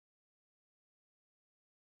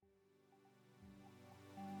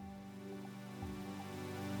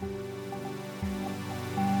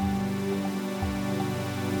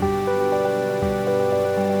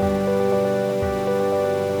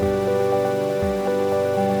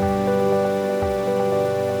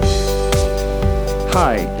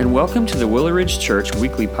Hi, and welcome to the Willow Ridge Church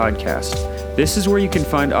Weekly Podcast. This is where you can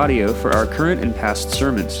find audio for our current and past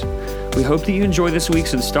sermons. We hope that you enjoy this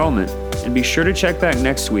week's installment, and be sure to check back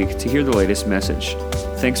next week to hear the latest message.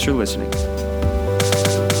 Thanks for listening.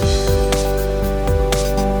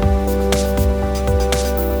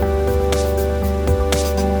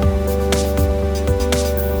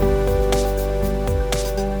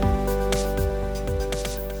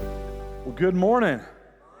 Well, good morning.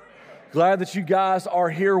 Glad that you guys are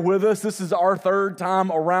here with us. This is our third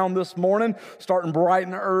time around this morning, starting bright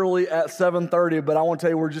and early at 7:30, but I want to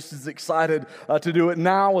tell you we're just as excited to do it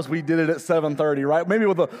now as we did it at 7:30, right? Maybe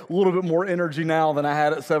with a little bit more energy now than I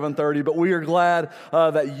had at 7:30, but we are glad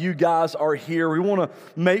that you guys are here. We want to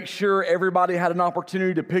make sure everybody had an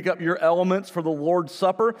opportunity to pick up your elements for the Lord's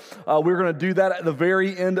Supper. We're going to do that at the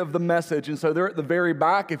very end of the message, and so they're at the very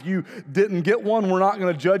back. If you didn't get one, we're not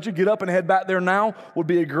going to judge you. Get up and head back there now. Would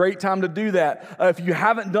be a great time to do that. If you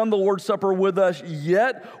haven't done the Lord's Supper with us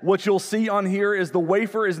yet, what you'll see on here is the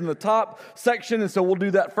wafer is in the top section, and so we'll do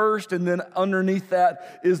that first, and then underneath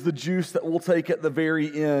that is the juice that we'll take at the very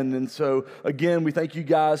end. And so, again, we thank you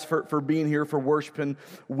guys for being here, for worshiping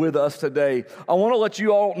with us today. I want to let you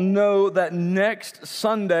all know that next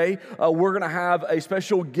Sunday, we're going to have a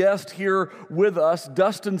special guest here with us.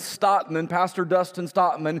 Dustin Stottman, Pastor Dustin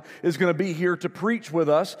Stottman, is going to be here to preach with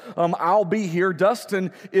us. I'll be here.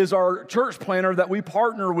 Dustin is our church planner that we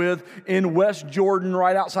partner with in West Jordan,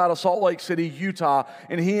 right outside of Salt Lake City, Utah.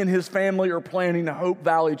 And he and his family are planning Hope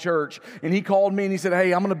Valley Church. And he called me and he said,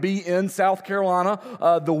 "Hey, I'm going to be in South Carolina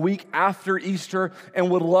the week after Easter and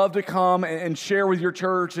would love to come and share with your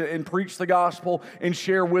church and preach the gospel and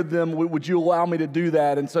share with them. Would you allow me to do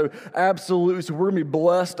that?" And so, absolutely. So we're going to be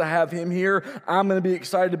blessed to have him here. I'm going to be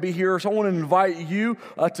excited to be here. So I want to invite you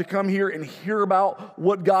to come here and hear about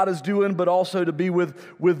what God is doing, but also to be with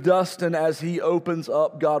Dustin as he opens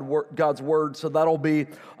up God's Word. So that'll be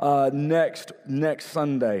next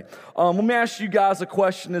Sunday. Let me ask you guys a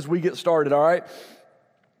question as we get started, all right?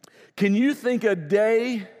 Can you think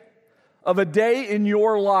of a day in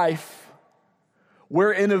your life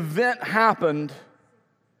where an event happened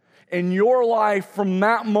and your life from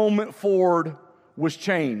that moment forward was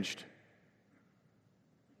changed?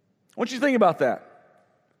 I want you to think about that.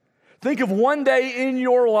 Think of one day in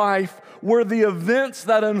your life where the events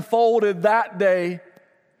that unfolded that day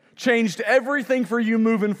changed everything for you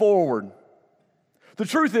moving forward. The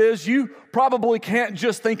truth is, you probably can't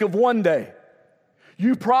just think of one day.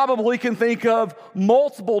 You probably can think of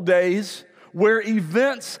multiple days where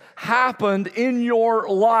events happened in your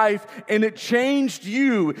life and it changed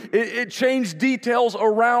you. It changed details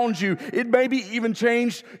around you. It maybe even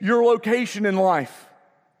changed your location in life.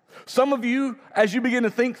 Some of you, as you begin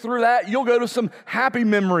to think through that, you'll go to some happy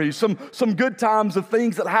memories, some good times of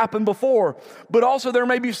things that happened before. But also there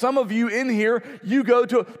may be some of you in here, you go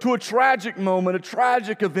to a tragic moment, a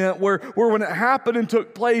tragic event where when it happened and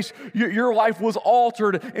took place, your life was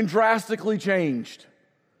altered and drastically changed.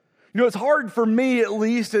 You know, it's hard for me, at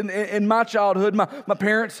least in my childhood. My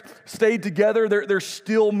parents stayed together. They're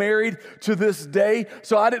still married to this day.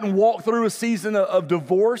 So I didn't walk through a season of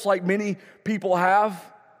divorce like many people have.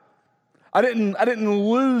 I didn't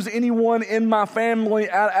lose anyone in my family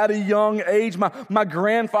at a young age. My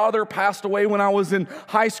grandfather passed away when I was in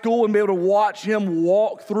high school, and be able to watch him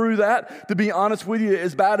walk through that, to be honest with you,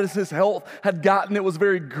 as bad as his health had gotten, it was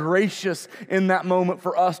very gracious in that moment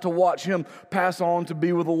for us to watch him pass on to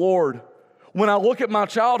be with the Lord. When I look at my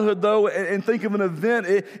childhood, though, and think of an event,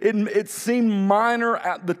 it seemed minor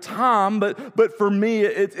at the time, but for me,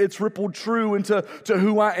 it's rippled true into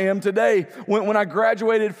who I am today. When I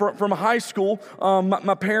graduated from high school,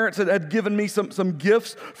 my parents had given me some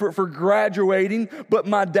gifts for graduating, but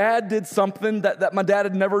my dad did something that my dad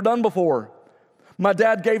had never done before. My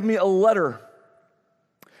dad gave me a letter.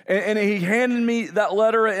 And he handed me that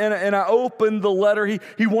letter, and I opened the letter.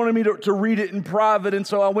 He wanted me to read it in private, and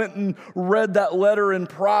so I went and read that letter in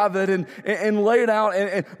private and laid out.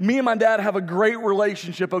 And me and my dad have a great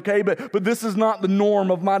relationship, okay? But this is not the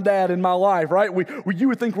norm of my dad in my life, right? You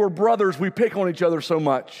would think we're brothers. We pick on each other so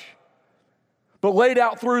much. But laid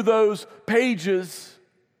out through those pages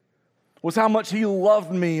was how much he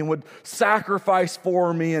loved me and would sacrifice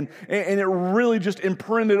for me, and it really just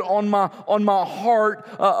imprinted on my heart,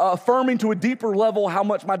 affirming to a deeper level how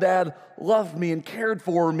much my dad loved me and cared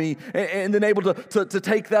for me, and then able to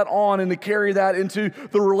take that on and to carry that into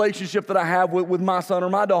the relationship that I have with my son or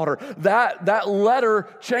my daughter. That letter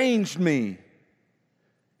changed me.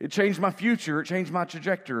 It changed my future. It changed my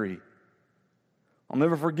trajectory. I'll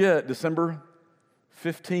never forget December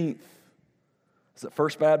 15th. It's at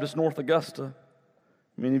First Baptist North Augusta.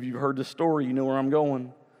 Many of you heard this story, you know where I'm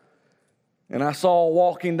going. And I saw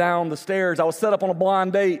walking down the stairs, I was set up on a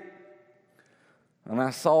blind date, and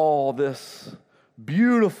I saw this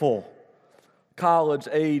beautiful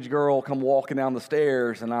college-age girl come walking down the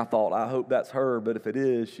stairs, and I thought, I hope that's her, but if it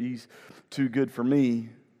is, she's too good for me.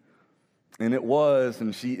 And it was,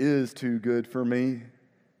 and she is too good for me.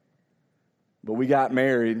 But we got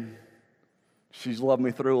married. She's loved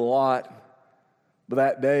me through a lot. But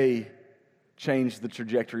that day changed the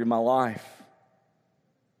trajectory of my life.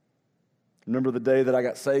 I remember the day that I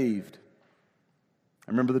got saved.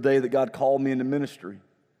 I remember the day that God called me into ministry.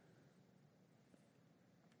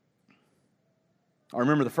 I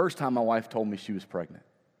remember the first time my wife told me she was pregnant.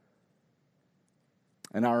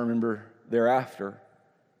 And I remember thereafter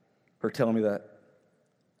her telling me that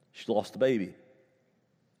she lost a baby.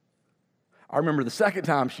 I remember the second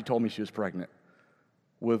time she told me she was pregnant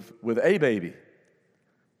with a baby.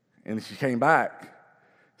 And she came back,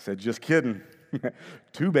 said, just kidding,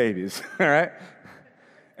 2 babies, all right?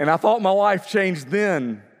 And I thought my life changed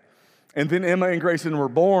then. And then Emma and Grayson were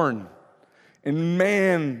born. And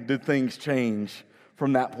man, did things change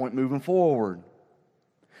from that point moving forward.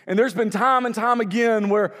 And there's been time and time again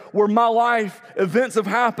where my life, events have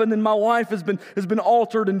happened and my life has been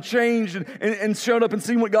altered and changed and shown up and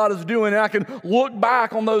seen what God is doing. And I can look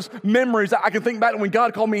back on those memories. I can think back to when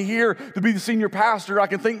God called me here to be the senior pastor. I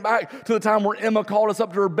can think back to the time where Emma called us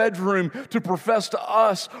up to her bedroom to profess to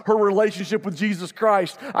us her relationship with Jesus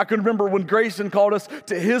Christ. I can remember when Grayson called us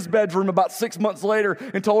to his bedroom about 6 months later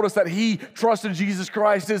and told us that he trusted Jesus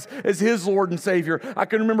Christ as his Lord and Savior. I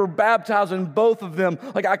can remember baptizing both of them.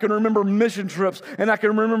 I can remember mission trips, and I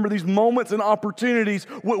can remember these moments and opportunities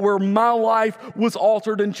where my life was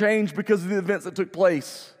altered and changed because of the events that took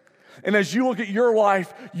place. And as you look at your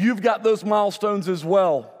life, you've got those milestones as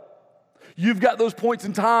well. You've got those points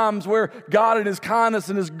in times where God in His kindness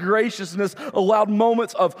and His graciousness allowed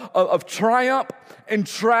moments of triumph and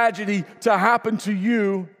tragedy to happen to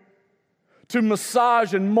you, to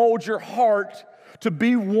massage and mold your heart to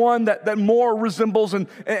be one that more resembles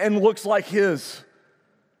and looks like His.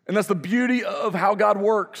 And that's the beauty of how God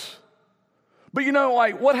works. But you know,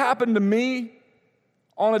 what happened to me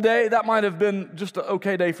on a day, that might have been just an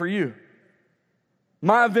okay day for you.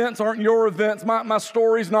 My events aren't your events. My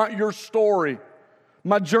story's not your story.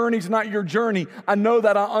 My journey's not your journey. I know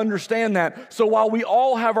that, I understand that. So while we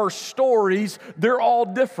all have our stories, they're all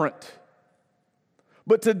different.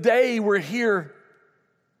 But today we're here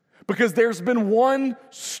because there's been one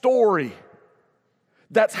story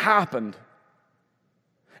that's happened.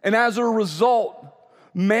 And as a result,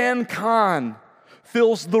 mankind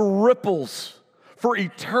feels the ripples for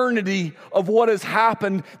eternity of what has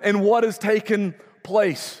happened and what has taken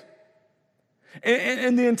place.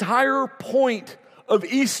 And the entire point of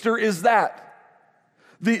Easter is that.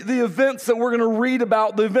 The events that we're going to read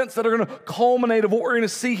about, the events that are going to culminate of what we're going to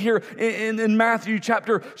see here in Matthew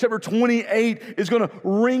chapter 28 is going to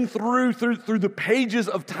ring through the pages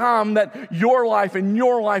of time that your life and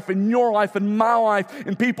your life and your life and my life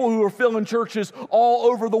and people who are filling churches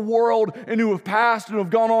all over the world and who have passed and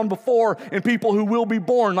have gone on before and people who will be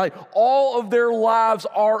born, all of their lives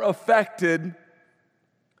are affected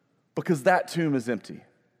because that tomb is empty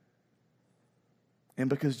and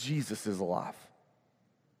because Jesus is alive.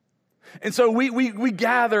 And so we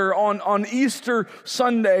gather on Easter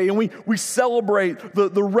Sunday and we celebrate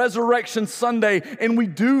the Resurrection Sunday and we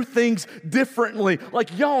do things differently.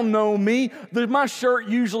 Y'all know me, my shirt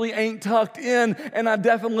usually ain't tucked in and I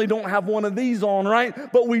definitely don't have one of these on, right?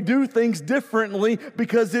 But we do things differently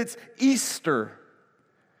because it's Easter.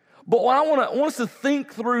 But what I want us to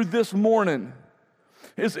think through this morning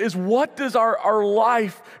is what does our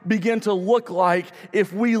life begin to look like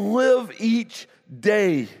if we live each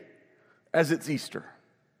day as it's Easter?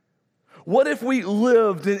 What if we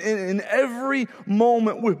lived in every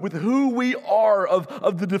moment with who we are,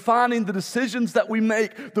 of the defining the decisions that we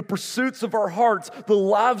make, the pursuits of our hearts, the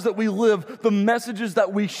lives that we live, the messages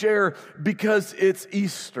that we share, because it's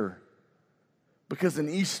Easter. Because of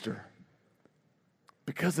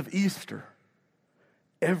Easter,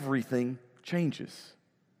 everything changes.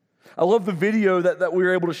 I love the video that we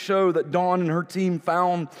were able to show that Dawn and her team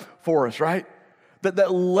found for us, right?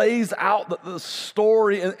 That lays out the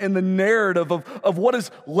story and the narrative of what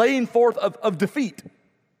is laying forth of defeat.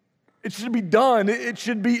 It should be done. It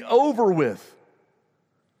should be over with.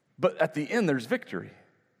 But at the end, there's victory.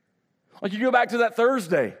 You go back to that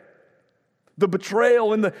Thursday, the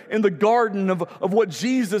betrayal in the garden of what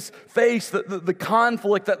Jesus faced, the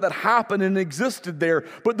conflict that happened and existed there.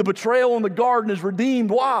 But the betrayal in the garden is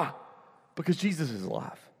redeemed. Why? Because Jesus is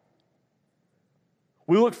alive.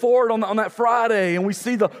 We look forward on that Friday and we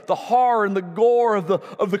see the horror and the gore of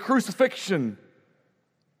the crucifixion,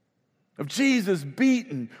 of Jesus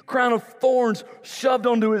beaten, crown of thorns shoved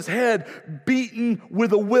onto his head, beaten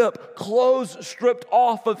with a whip, clothes stripped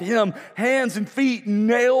off of him, hands and feet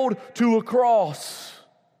nailed to a cross.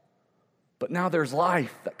 But now there's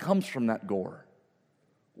life that comes from that gore.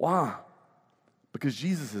 Why? Because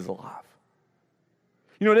Jesus is alive.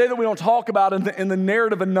 You know, a day that we don't talk about in the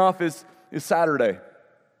narrative enough is Saturday,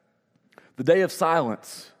 the day of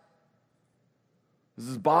silence. As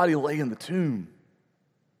his body lay in the tomb.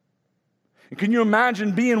 And can you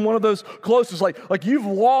imagine being one of those closest, like you've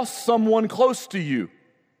lost someone close to you?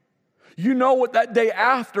 You know what that day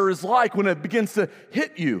after is like when it begins to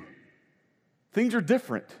hit you. Things are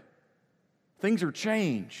different. Things are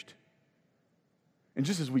changed. And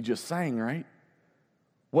just as we just sang, right?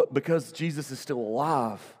 Because Jesus is still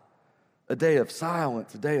alive, a day of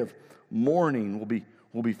silence, a day of mourning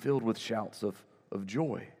will be filled with shouts of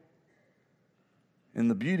joy.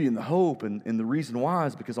 And the beauty and the hope and the reason why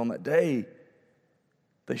is because on that day,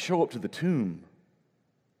 they show up to the tomb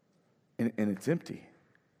and it's empty.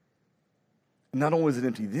 And not only is it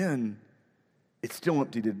empty then, it's still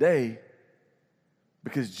empty today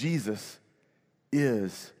because Jesus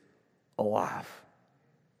is alive.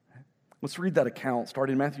 Let's read that account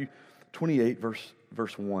starting in Matthew 28, verse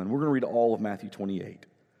 1. We're going to read all of Matthew 28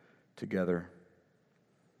 together.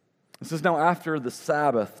 It says, "Now after the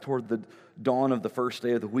Sabbath, toward the dawn of the first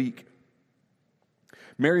day of the week,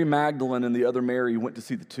 Mary Magdalene and the other Mary went to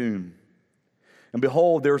see the tomb. And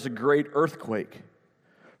behold, there was a great earthquake.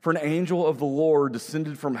 For an angel of the Lord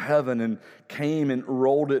descended from heaven and came and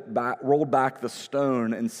rolled back the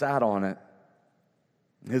stone and sat on it.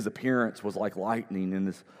 His appearance was like lightning and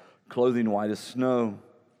his clothing white as snow.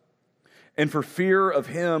 And for fear of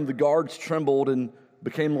him, the guards trembled and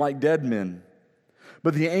became like dead men.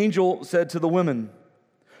 But the angel said to the women,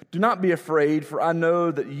 'Do not be afraid, for I know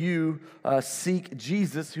that you seek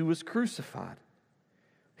Jesus who was crucified.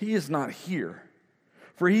 He is not here,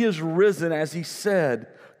 for he is risen as he said.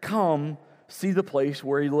 Come, see the place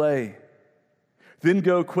where he lay. Then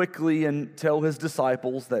go quickly and tell his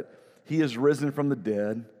disciples that he is risen from the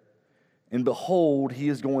dead. And behold, he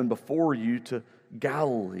is going before you to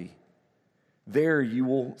Galilee. There you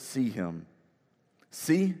will see him.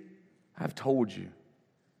 See, I've told you.'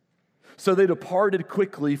 So they departed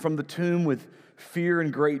quickly from the tomb with fear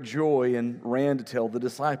and great joy and ran to tell the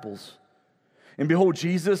disciples. And behold,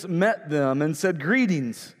 Jesus met them and said,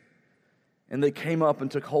 'Greetings.' And they came up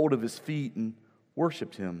and took hold of his feet and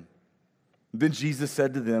worshiped him. Then Jesus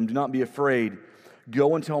said to them, 'Do not be afraid.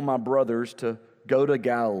 Go and tell my brothers to go to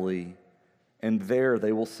Galilee, and there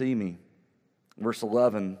they will see me.' Verse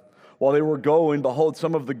 11, while they were going, behold,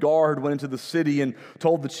 some of the guard went into the city and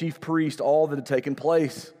told the chief priest all that had taken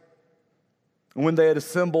place. And when they had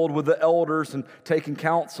assembled with the elders and taken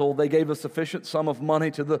counsel, they gave a sufficient sum of money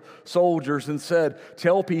to the soldiers and said,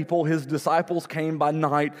 'Tell people his disciples came by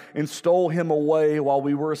night and stole him away while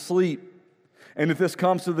we were asleep. And if this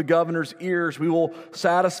comes to the governor's ears, we will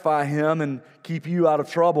satisfy him and keep you out of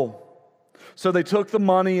trouble.' So they took the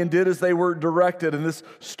money and did as they were directed, and this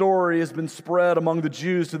story has been spread among the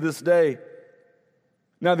Jews to this day.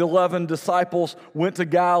 Now the 11 disciples went to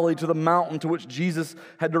Galilee to the mountain to which Jesus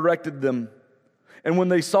had directed them. And when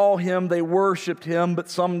they saw him, they worshiped him, but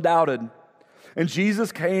some doubted. And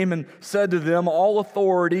Jesus came and said to them, 'All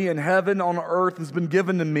authority in heaven and on earth has been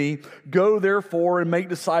given to me. Go therefore and make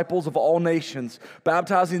disciples of all nations,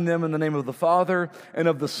 baptizing them in the name of the Father and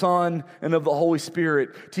of the Son and of the Holy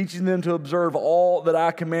Spirit, teaching them to observe all that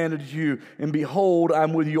I commanded you. And behold,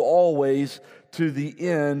 I'm with you always to the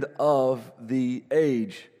end of the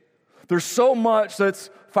age.'" There's so much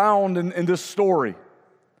that's found in this story.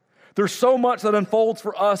 There's so much that unfolds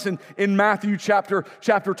for us in Matthew chapter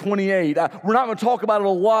 28. We're not going to talk about it a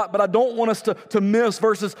lot, but I don't want us to miss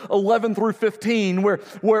verses 11 through 15,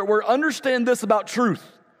 where understand this about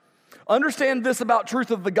truth. Understand this about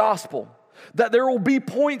truth of the gospel, that there will be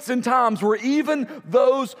points in times where even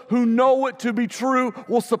those who know it to be true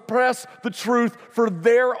will suppress the truth for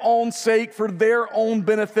their own sake, for their own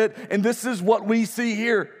benefit, and this is what we see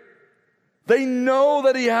here. They know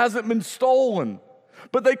that he hasn't been stolen,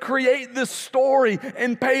 but they create this story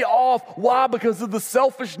and pay off. Why? Because of the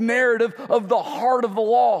selfish narrative of the heart of the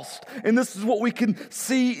lost. And this is what we can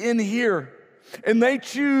see in here. And they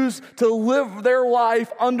choose to live their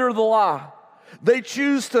life under the lie. They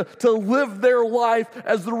choose to live their life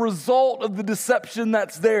as the result of the deception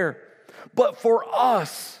that's there. But for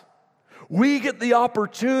us, we get the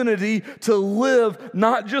opportunity to live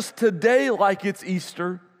not just today like it's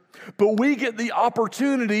Easter, But we get the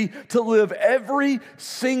opportunity to live every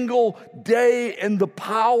single day in the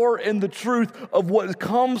power and the truth of what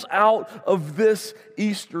comes out of this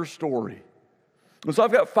Easter story. And so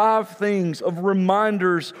I've got 5 things of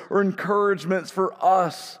reminders or encouragements for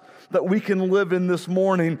us that we can live in this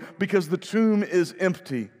morning because the tomb is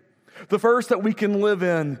empty. The first that we can live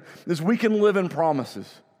in is we can live in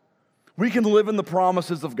promises. We can live in the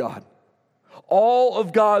promises of God. All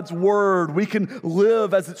of God's word, we can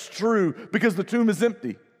live as it's true because the tomb is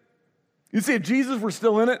empty. You see, if Jesus were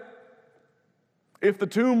still in it, if the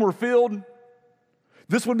tomb were filled,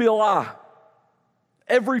 this would be a lie.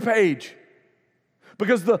 Every page.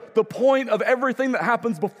 Because the point of everything that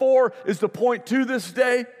happens before is to point to this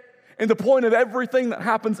day, and the point of everything that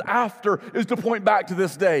happens after is to point back to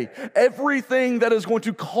this day. Everything that is going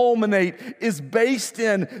to culminate is based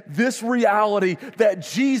in this reality that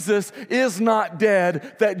Jesus is not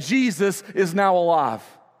dead, that Jesus is now alive.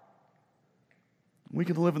 We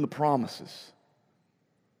can live in the promises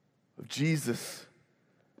of Jesus,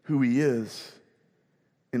 who he is,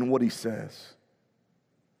 and what he says.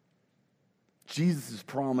 Jesus'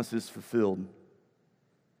 promise is fulfilled.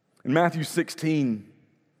 In Matthew 16,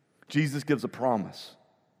 Jesus gives a promise.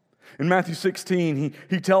 In Matthew 16,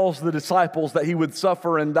 he tells the disciples that he would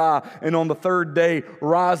suffer and die, and on the 3rd day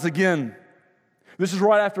rise again. This is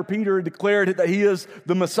right after Peter had declared that he is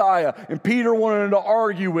the Messiah, and Peter wanted to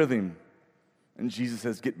argue with him. And Jesus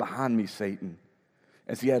says, "Get behind me, Satan,"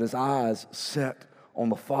 as he had his eyes set on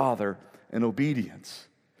the Father in obedience.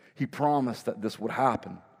 He promised that this would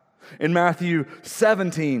happen. In Matthew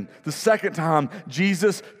 17, the second time,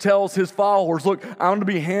 Jesus tells his followers, look, I'm going to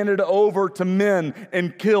be handed over to men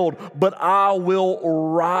and killed, but I will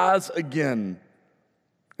rise again.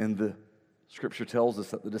 And the scripture tells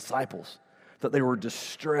us that the disciples, that they were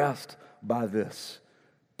distressed by this,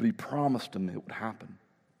 but he promised them it would happen.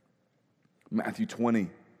 Matthew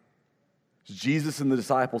 20, Jesus and the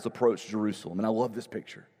disciples approached Jerusalem, and I love this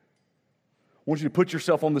picture. I want you to put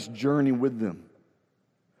yourself on this journey with them.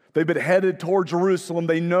 They've been headed toward Jerusalem.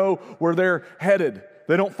 They know where they're headed.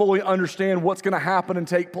 They don't fully understand what's going to happen and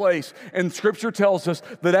take place. And Scripture tells us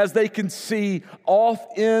that as they can see off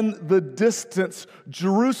in the distance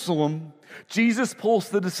Jerusalem, Jesus pulls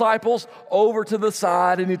the disciples over to the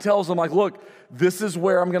side and he tells them, like, look, this is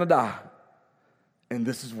where I'm going to die. And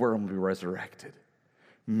this is where I'm going to be resurrected.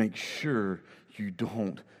 Make sure you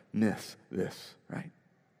don't miss this, right?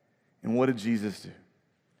 And what did Jesus do?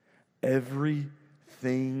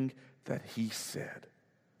 Everything that he said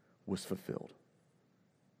was fulfilled.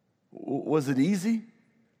 Was it easy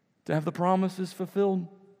to have the promises fulfilled?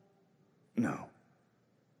 No.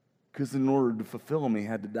 Because in order to fulfill them, he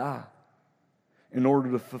had to die. In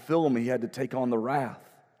order to fulfill them, he had to take on the wrath.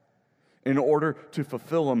 In order to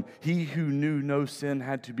fulfill them, he who knew no sin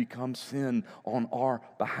had to become sin on our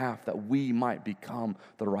behalf that we might become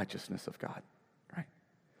the righteousness of God. Right?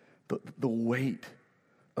 The weight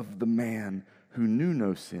of the man who knew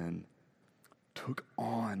no sin took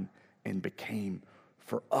on and became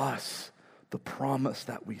for us the promise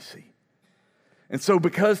that we see. And so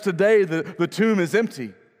because today the tomb is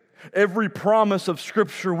empty, every promise of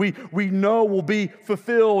Scripture we know will be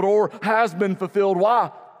fulfilled or has been fulfilled.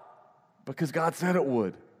 Why? Because God said it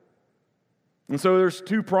would. And so there's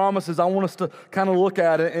two promises I want us to kind of look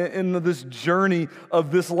at in this journey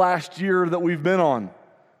of this last year that we've been on.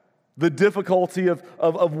 The difficulty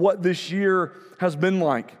of what this year has been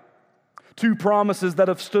like. Two promises that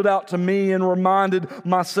have stood out to me and reminded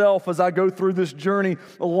myself as I go through this journey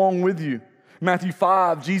along with you. Matthew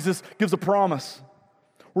 5, Jesus gives a promise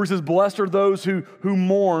where he says, blessed are those who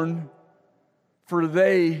mourn, for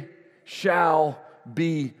they shall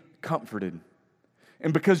be comforted.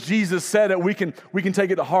 And because Jesus said it, we can take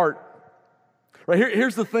it to heart. Right,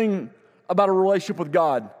 here's the thing about a relationship with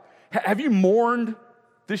God. Have you mourned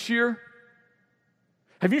this year?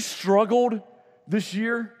 Have you struggled this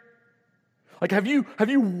year? Like, have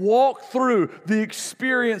you walked through the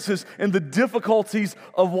experiences and the difficulties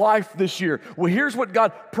of life this year? Well, here's what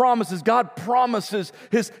God promises. God promises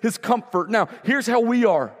His comfort. Now, here's how we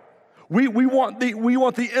are. We want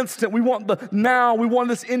the instant. We want the now. We want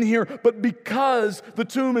this in here. But because the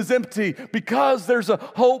tomb is empty, because there's a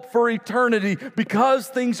hope for eternity, because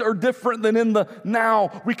things are different than in the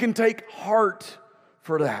now, we can take heart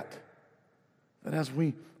for that. That as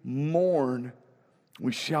we mourn,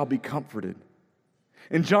 we shall be comforted.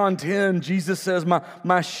 In John 10, Jesus says,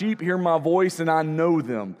 my sheep hear my voice and I know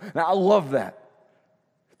them. Now, I love that.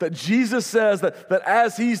 That Jesus says that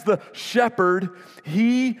as he's the shepherd,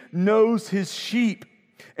 he knows his sheep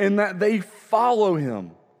and that they follow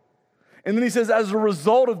him. And then he says, as a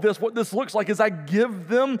result of this, what this looks like is I give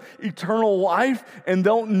them eternal life and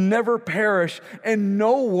they'll never perish, and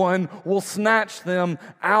no one will snatch them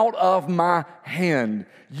out of my hand.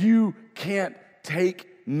 You can't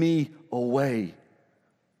take me away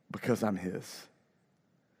because I'm his.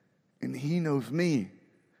 And he knows me,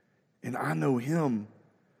 and I know him,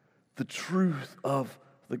 the truth of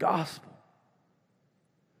the gospel.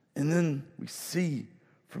 And then we see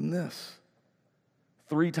from this,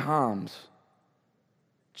 3 times,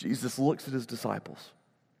 Jesus looks at his disciples.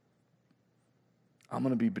 I'm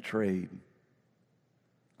going to be betrayed.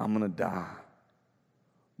 I'm going to die,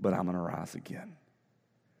 but I'm going to rise again.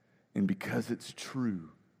 And because it's true,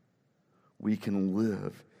 we can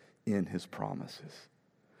live in his promises.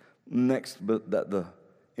 Next, but that the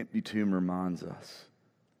empty tomb reminds us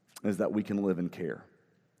is that we can live in care.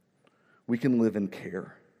 We can live in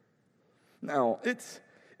care. Now, it's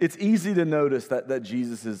easy to notice that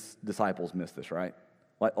Jesus' disciples missed this, right?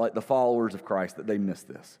 Like the followers of Christ, that they missed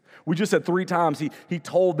this. We just said 3 times he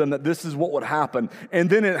told them that this is what would happen. And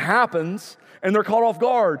then it happens, and they're caught off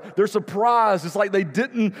guard. They're surprised. It's like they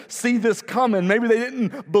didn't see this coming. Maybe they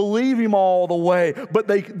didn't believe him all the way. But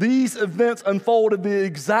these events unfolded the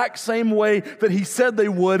exact same way that he said they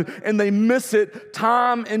would, and they miss it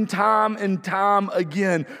time and time and time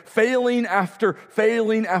again, failing after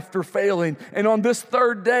failing after failing. And on this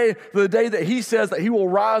 3rd day, the day that he says that he will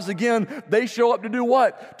rise again, they show up to do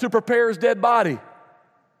what? To prepare his dead body,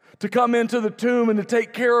 to come into the tomb and to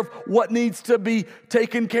take care of what needs to be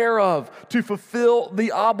taken care of, to fulfill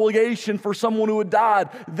the obligation for someone who had died.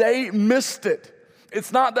 They missed it.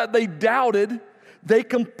 It's not that they doubted, they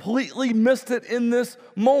completely missed it in this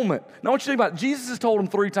moment. Now I want you to think about it. Jesus has told them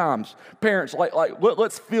 3 times. Parents,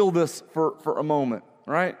 let's feel this for a moment,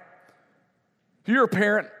 right? If you're a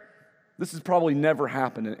parent, this has probably never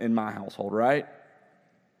happened in my household, right?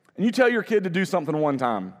 And you tell your kid to do something one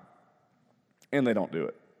time, and they don't do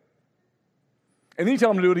it. And then you tell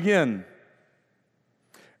them to do it again,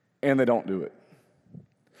 and they don't do it.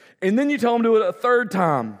 And then you tell them to do it a 3rd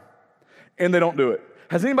time, and they don't do it.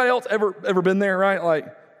 Has anybody else ever been there, right?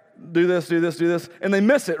 Like, do this, and they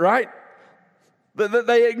miss it, right?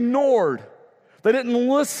 They ignored. They didn't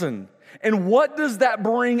listen. And what does that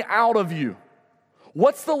bring out of you?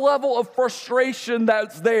 What's the level of frustration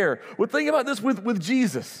that's there? Well, think about this with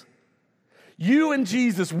Jesus. You and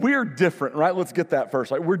Jesus, we're different, right? Let's get that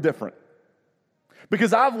first. Like, we're different.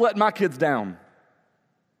 Because I've let my kids down.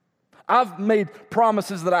 I've made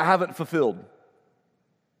promises that I haven't fulfilled.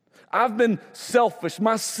 I've been selfish.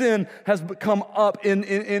 My sin has come up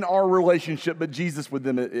in our relationship, but Jesus with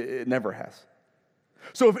them, it never has.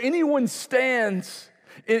 So if anyone stands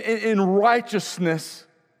in righteousness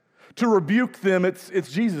to rebuke them, it's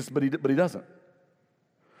Jesus, but he doesn't.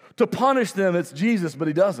 To punish them, it's Jesus, but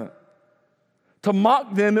he doesn't. To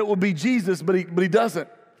mock them, it will be Jesus, but he doesn't.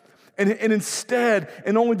 And instead,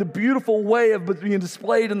 and only the beautiful way of being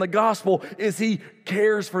displayed in the gospel is he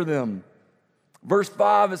cares for them. Verse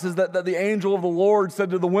 5, it says that the angel of the Lord said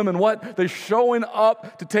to the women, what? They're showing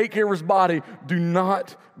up to take care of his body. Do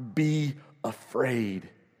not be afraid,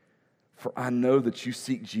 for I know that you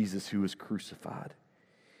seek Jesus who is crucified.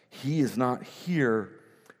 He is not here,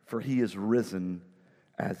 for he is risen,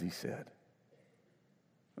 as he said.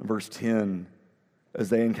 Verse 10, as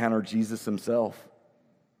they encounter Jesus himself,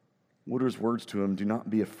 what are his words to him? Do not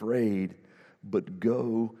be afraid, but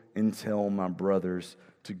go and tell my brothers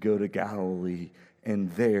to go to Galilee,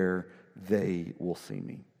 and there they will see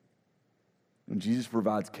me. And Jesus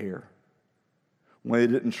provides care. When they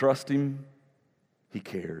didn't trust him, he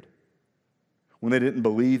cared. When they didn't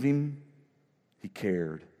believe him, he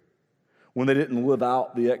cared. When they didn't live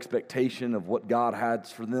out the expectation of what God had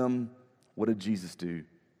for them, what did Jesus do?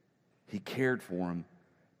 He cared for them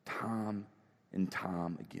time and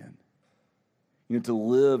time again. You know, to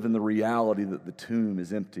live in the reality that the tomb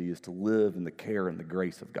is empty is to live in the care and the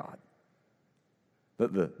grace of God.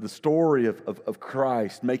 The story of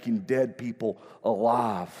Christ making dead people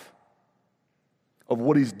alive, of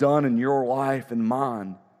what he's done in your life and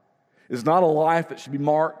mine, is not a life that should be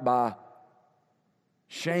marked by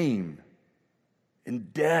shame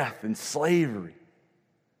and death and slavery,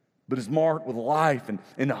 but is marked with life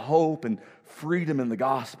and hope and freedom in the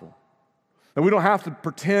gospel. And we don't have to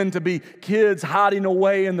pretend to be kids hiding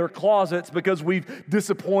away in their closets because we've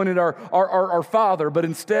disappointed our Father, but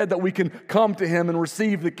instead that we can come to him and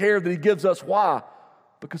receive the care that he gives us. Why?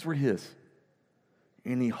 Because we're his.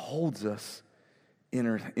 And he holds us in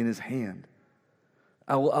his hand.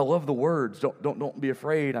 I love the words. Don't be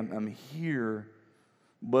afraid. I'm here,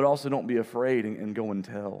 but also don't be afraid and go and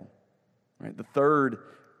tell. Right? The third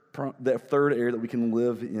area that we can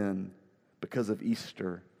live in because of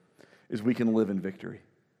Easter is we can live in victory.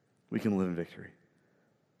 We can live in victory.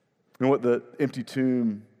 And what the empty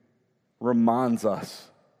tomb reminds us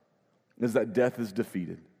is that death is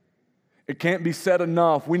defeated. It can't be said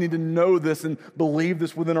enough. We need to know this and believe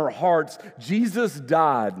this within our hearts. Jesus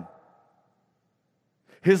died.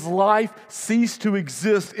 His life ceased to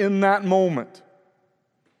exist in that moment.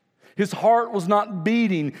 His heart was not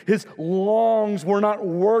beating. His lungs were not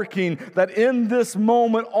working. That in this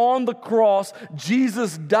moment on the cross,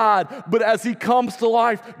 Jesus died. But as he comes to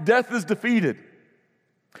life, death is defeated.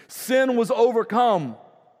 Sin was overcome.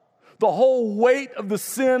 The whole weight of the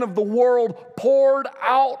sin of the world poured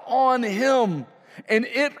out on him, and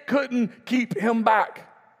it couldn't keep him back.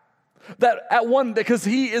 Because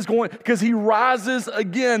he rises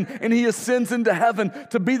again and he ascends into heaven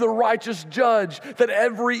to be the righteous judge, that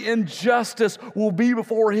every injustice will be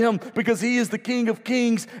before him because he is the King of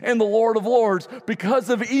Kings and the Lord of Lords. Because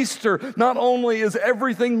of Easter, not only is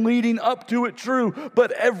everything leading up to it true,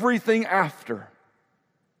 but everything after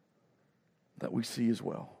that we see as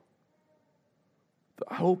well.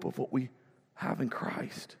 The hope of what we have in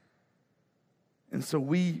Christ. And so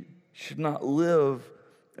we should not live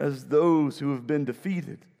as those who have been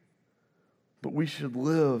defeated, but we should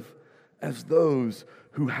live as those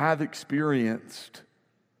who have experienced,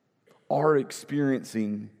 are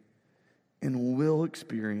experiencing, and will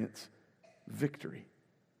experience victory,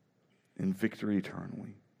 and victory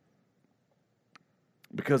eternally.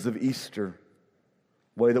 Because of Easter,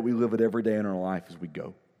 the way that we live it every day in our life is we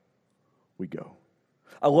go. We go.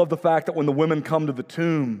 I love the fact that when the women come to the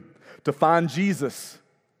tomb to find Jesus,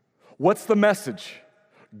 what's the message?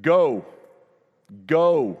 Go,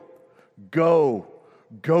 go, go,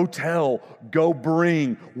 go tell, go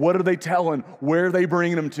bring. What are they telling? Where are they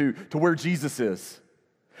bringing them to? To where Jesus is.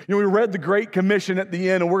 You know, we read the Great Commission at the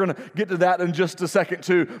end, and we're going to get to that in just a second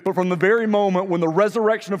too. But from the very moment when the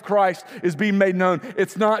resurrection of Christ is being made known,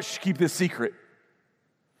 it's not keep this secret.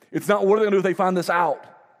 It's not what are they going to do if they find this out.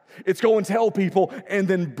 It's go and tell people and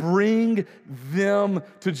then bring them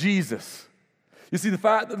to Jesus. You see, the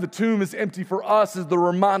fact that the tomb is empty for us is the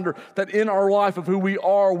reminder that in our life of who we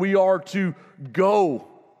are to go.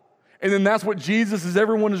 And then that's what Jesus is.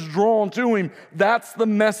 Everyone is drawn to him. That's the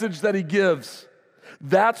message that he gives.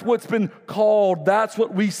 That's what's been called. That's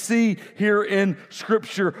what we see here in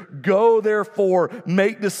Scripture. Go, therefore,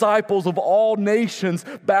 make disciples of all nations,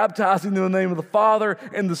 baptizing them in the name of the Father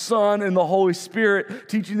and the Son and the Holy Spirit,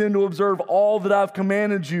 teaching them to observe all that I've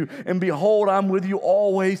commanded you. And behold, I'm with you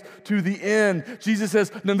always to the end. Jesus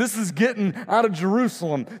says, now this is getting out of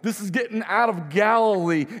Jerusalem. This is getting out of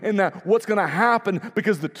Galilee. And that what's going to happen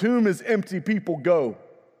because the tomb is empty, people go.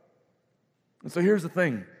 And so here's the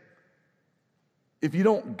thing. If you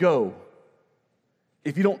don't go,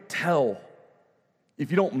 if you don't tell,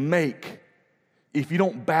 if you don't make, if you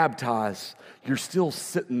don't baptize, you're still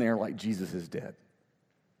sitting there like Jesus is dead.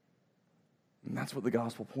 And that's what the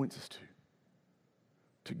gospel points us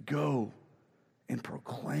to go and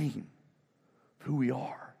proclaim who we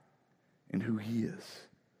are and who he is.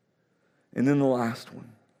 And then the last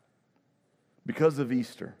one, because of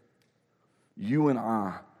Easter, you and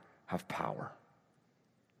I have power.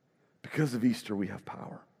 Because of Easter, we have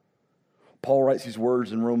power. Paul writes these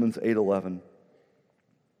words in Romans 8:11.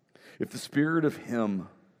 If the spirit of him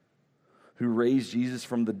who raised Jesus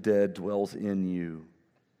from the dead dwells in you,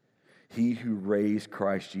 he who raised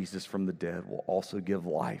Christ Jesus from the dead will also give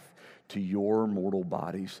life to your mortal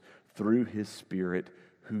bodies through his Spirit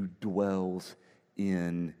who dwells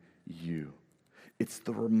in you. It's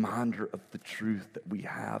the reminder of the truth that we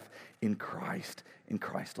have in Christ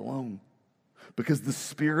alone. Because the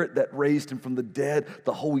Spirit that raised him from the dead,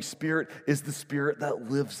 the Holy Spirit, is the Spirit that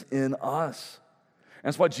lives in us.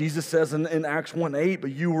 That's why Jesus says in Acts 1:8,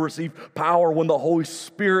 but you will receive power when the Holy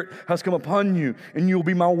Spirit has come upon you, and you will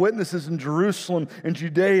be my witnesses in Jerusalem and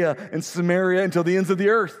Judea and Samaria until the ends of the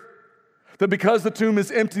earth. That because the tomb is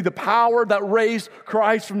empty, the power that raised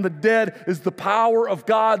Christ from the dead is the power of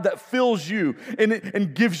God that fills you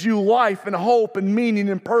and gives you life and hope and meaning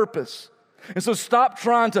and purpose. And so stop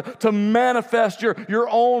trying to manifest your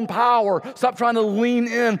own power. Stop trying to lean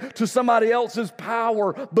in to somebody else's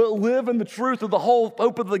power, but live in the truth of the whole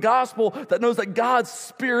hope of the gospel that knows that God's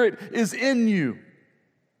Spirit is in you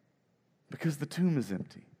because the tomb is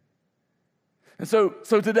empty. And so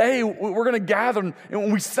today we're going to gather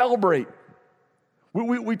and we celebrate.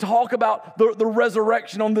 We talk about the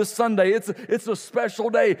resurrection on this Sunday. It's a special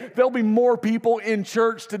day. There'll be more people in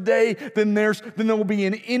church today than there will be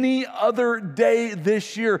in any other day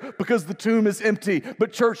this year because the tomb is empty.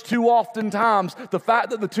 But church, too oftentimes, the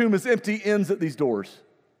fact that the tomb is empty ends at these doors.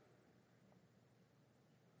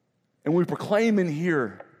 And we proclaim in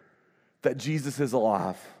here that Jesus is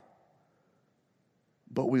alive.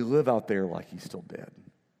 But we live out there like he's still dead.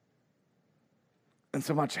 And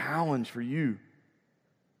so my challenge for you,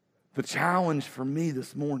 the challenge for me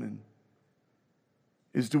this morning,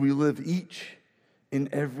 is do we live each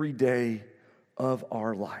and every day of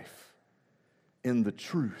our life in the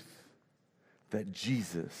truth that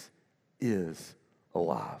Jesus is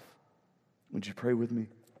alive? Would you pray with me?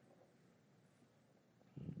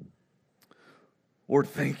 Lord,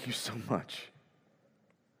 thank you so much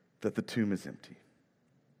that the tomb is empty.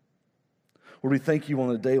 Lord, we thank you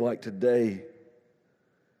on a day like today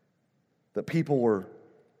that people were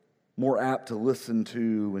more apt to listen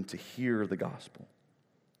to and to hear the gospel,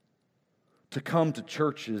 to come to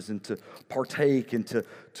churches and to partake and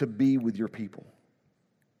to be with your people.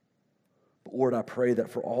 But Lord, I pray that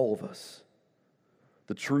for all of us,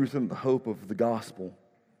 the truth and the hope of the gospel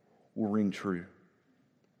will ring true.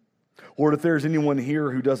 Lord, if there's anyone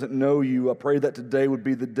here who doesn't know you, I pray that today would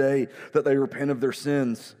be the day that they repent of their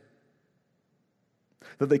sins,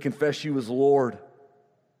 that they confess you as Lord,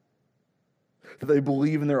 that they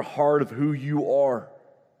believe in their heart of who you are.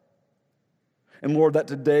 And Lord, that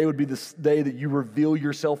today would be the day that you reveal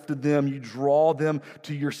yourself to them, you draw them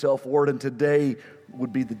to yourself, Lord, and today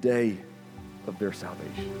would be the day of their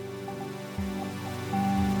salvation.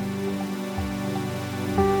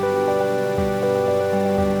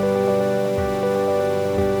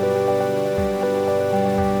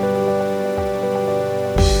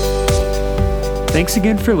 Thanks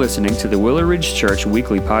again for listening to the Willow Ridge Church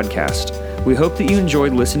Weekly Podcast. We hope that you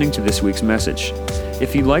enjoyed listening to this week's message.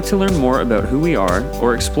 If you'd like to learn more about who we are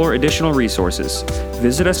or explore additional resources,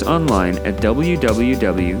 visit us online at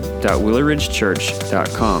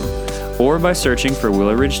www.willowridgechurch.com or by searching for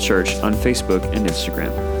Willow Ridge Church on Facebook and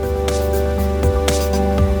Instagram.